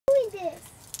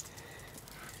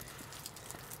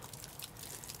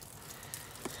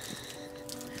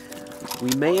we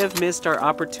may have missed our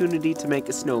opportunity to make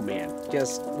a snowman.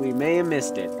 We may have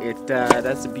missed it.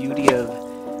 That's the beauty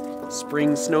of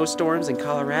spring snowstorms in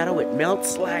Colorado. It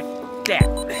melts like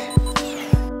that.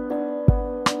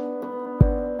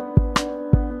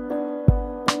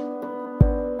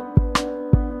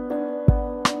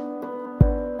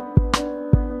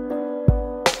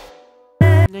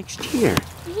 Next year.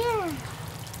 Yeah.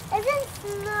 Isn't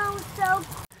snow so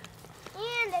cool?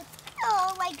 And it's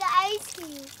still like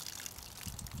icy.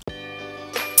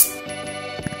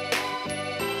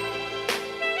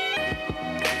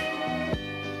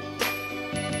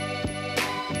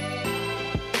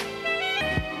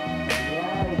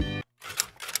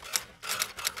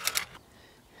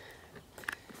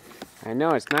 I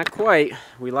know, it's not quite.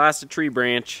 We lost a tree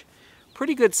branch.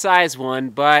 Pretty good size one,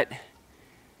 but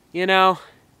you know,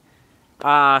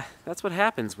 that's what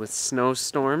happens with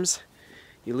snowstorms.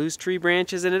 You lose tree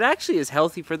branches, and it actually is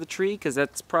healthy for the tree because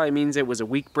that probably means it was a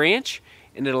weak branch,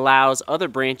 and it allows other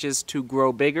branches to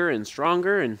grow bigger and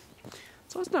stronger, and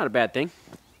so it's not a bad thing.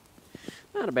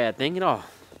 Not a bad thing at all.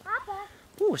 Papa.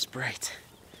 Ooh, it's bright.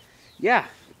 Yeah.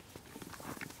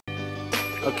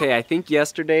 Okay, I think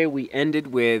yesterday we ended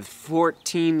with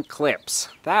 14 clips.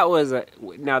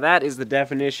 Now that is the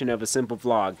definition of a simple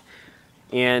vlog.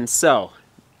 And so,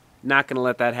 not gonna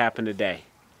let that happen today.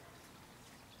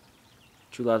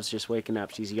 True Love's just waking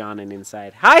up. She's yawning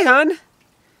inside. Hi, hon.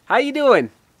 How you doing?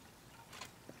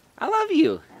 I love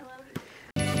you.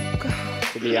 I love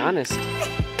you. To be honest.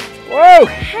 Whoa!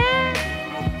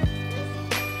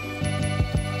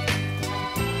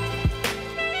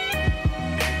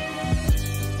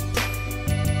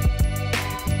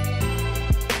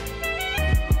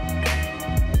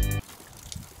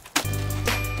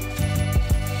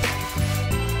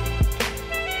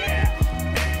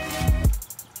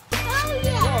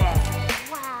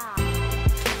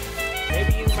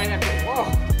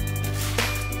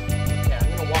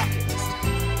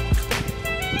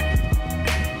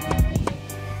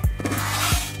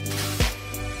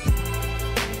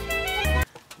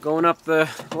 Going up the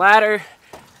ladder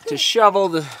to shovel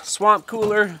the swamp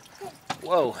cooler.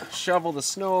 Whoa, shovel the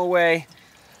snow away.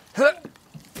 Hey.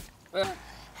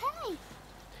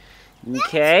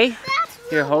 Okay,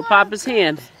 here, hold Papa's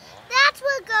hand. That's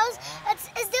what goes.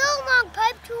 Is there a long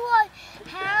pipe to our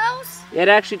house? It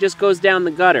actually just goes down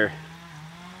the gutter.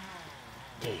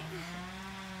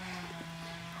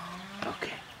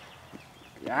 Okay.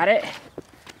 Got it?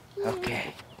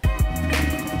 Okay.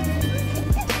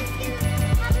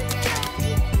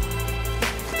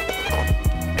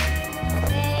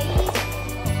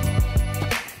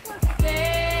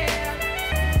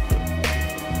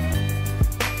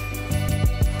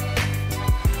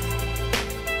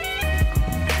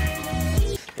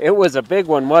 It was a big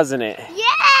one, wasn't it?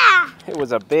 Yeah! It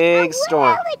was a big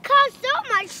storm. We caught so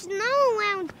much snow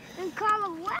around in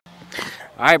Colorado.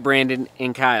 All right, Brandon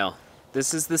and Kyle.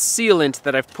 This is the sealant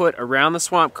that I've put around the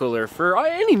swamp cooler. For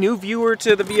any new viewer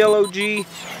to the VLOG,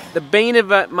 the bane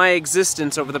of my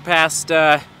existence over the past,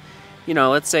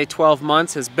 let's say 12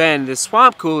 months has been this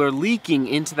swamp cooler leaking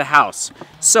into the house.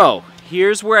 So,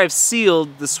 here's where I've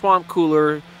sealed the swamp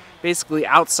cooler basically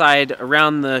outside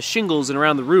around the shingles and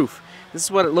around the roof. This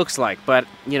is what it looks like, but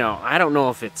I don't know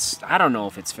if it's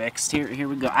fixed. Here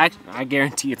we go. I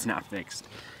guarantee it's not fixed.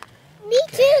 Me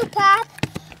too, Pop.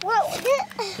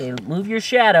 Okay, move your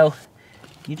shadow.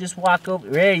 You just walk over.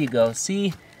 There you go.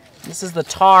 See, this is the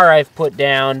tar I've put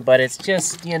down, but it's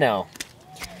just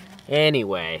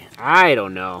Anyway, I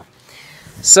don't know.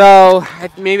 So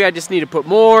maybe I just need to put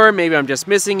more. Maybe I'm just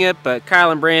missing it. But Kyle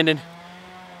and Brandon,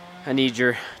 I need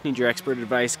your expert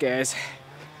advice, guys.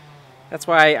 That's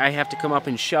why I have to come up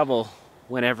and shovel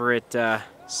whenever it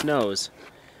snows.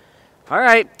 All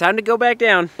right, time to go back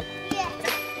down. Yeah.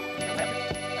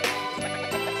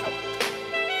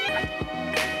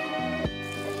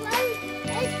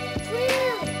 It's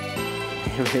true.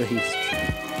 It really is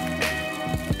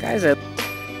true. Guys,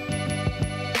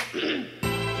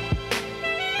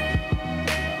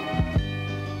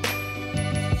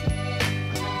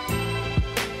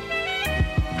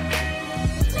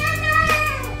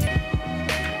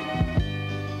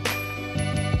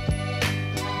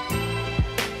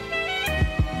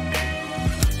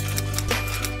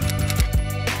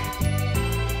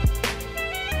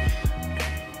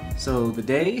 So the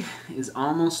day is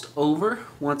almost over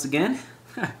once again.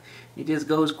 It just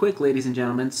goes quick, ladies and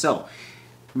gentlemen. So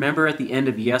remember at the end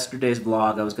of yesterday's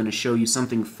vlog I was going to show you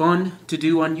something fun to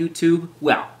do on YouTube?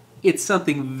 Well, it's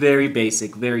something very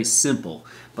basic, very simple,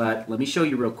 but let me show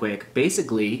you real quick.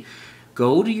 Basically,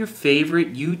 go to your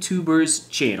favorite YouTuber's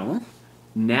channel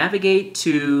navigate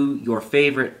to your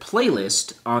favorite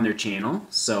playlist on their channel.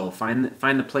 So find the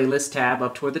playlist tab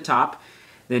up toward the top,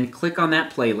 then click on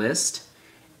that playlist,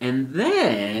 and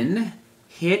then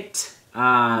hit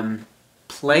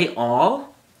play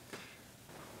all.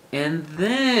 And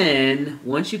then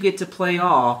once you get to play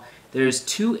all, there's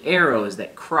 2 arrows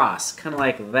that cross, kind of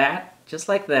like that, just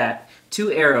like that,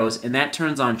 2 arrows, and that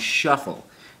turns on shuffle.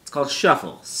 It's called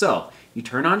shuffle. So you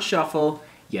turn on shuffle,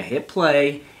 you hit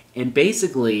play, and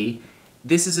basically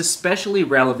this is especially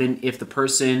relevant if the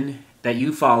person that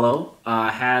you follow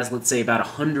has, let's say, about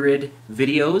 100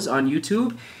 videos on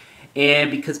YouTube,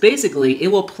 and because basically it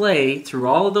will play through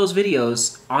all of those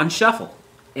videos on shuffle.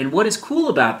 And what is cool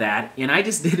about that, and I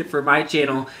just did it for my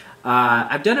channel,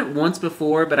 I've done it once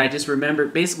before, but I just remember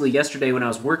basically yesterday when I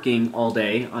was working all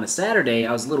day on a Saturday,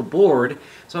 I was a little bored,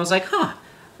 so I was like,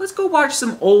 let's go watch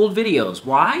some old videos.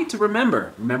 Why? To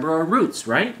remember our roots,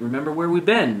 right? Remember where we've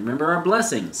been, remember our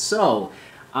blessings. So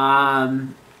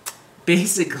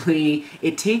basically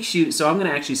it takes you, so I'm going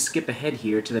to actually skip ahead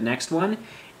here to the next one.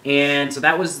 And so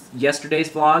that was yesterday's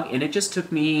vlog, and it just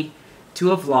took me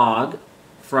to a vlog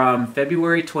from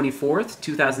February 24th,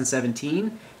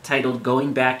 2017, titled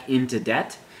Going Back Into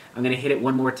Debt. I'm going to hit it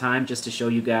one more time just to show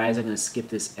you guys. I'm going to skip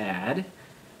this ad.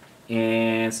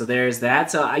 And so there's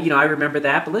that. So, I remember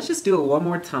that, but let's just do it one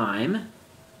more time.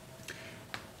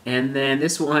 And then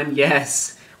this one,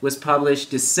 yes, was published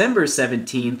December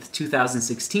 17th,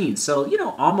 2016.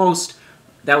 So, almost,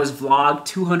 that was vlog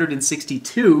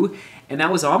 262, and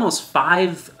that was almost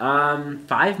 5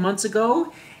 months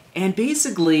ago. And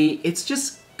basically, it's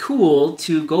just cool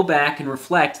to go back and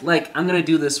reflect, like, I'm going to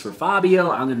do this for Fabio,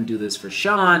 I'm going to do this for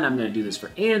Sean, I'm going to do this for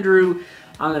Andrew,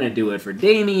 I'm going to do it for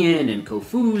Damien and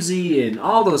Kofuzi and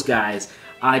all those guys,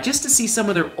 just to see some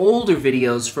of their older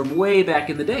videos from way back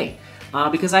in the day.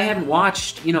 Because I haven't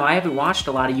watched,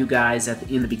 a lot of you guys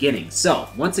in the beginning. So,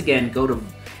 once again, go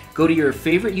to your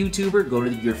favorite YouTuber, go to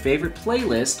your favorite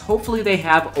playlist, hopefully they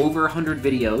have over 100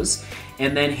 videos,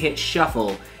 and then hit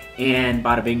shuffle, and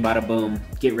bada bing, bada boom,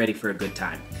 get ready for a good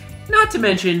time. Not to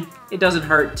mention, it doesn't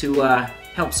hurt to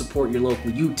help support your local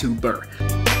YouTuber.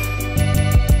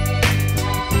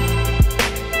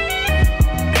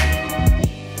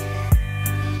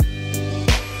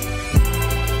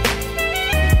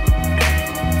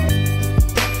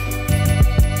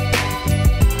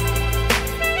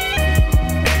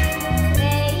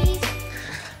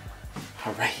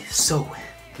 Alright, so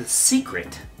the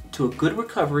secret to a good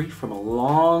recovery from a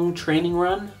long training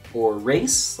run or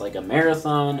race, like a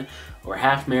marathon or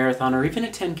half marathon or even a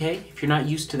 10K, if you're not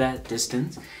used to that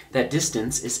distance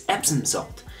is Epsom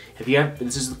salt.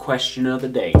 This is the question of the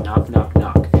day, knock, knock,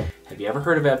 knock. Have you ever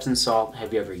heard of Epsom salt?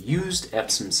 Have you ever used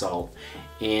Epsom salt?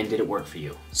 And did it work for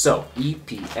you? So,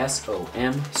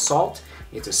 EPSOM salt,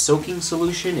 it's a soaking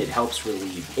solution. It helps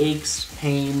relieve aches,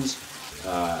 pains,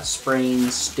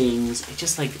 sprains, stings. It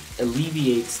just like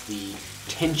alleviates the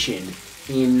tension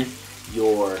in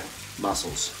your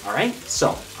muscles. Alright,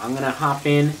 so I'm gonna hop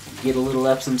in, get a little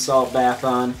Epsom salt bath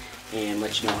on, and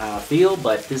let you know how I feel.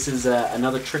 But this is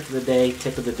another trick of the day,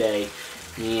 tip of the day,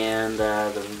 and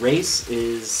the race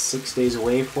is 6 days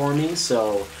away for me,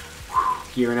 so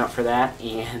gearing up for that.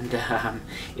 And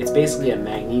it's basically a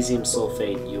magnesium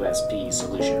sulfate USP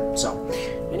solution. So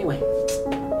anyway,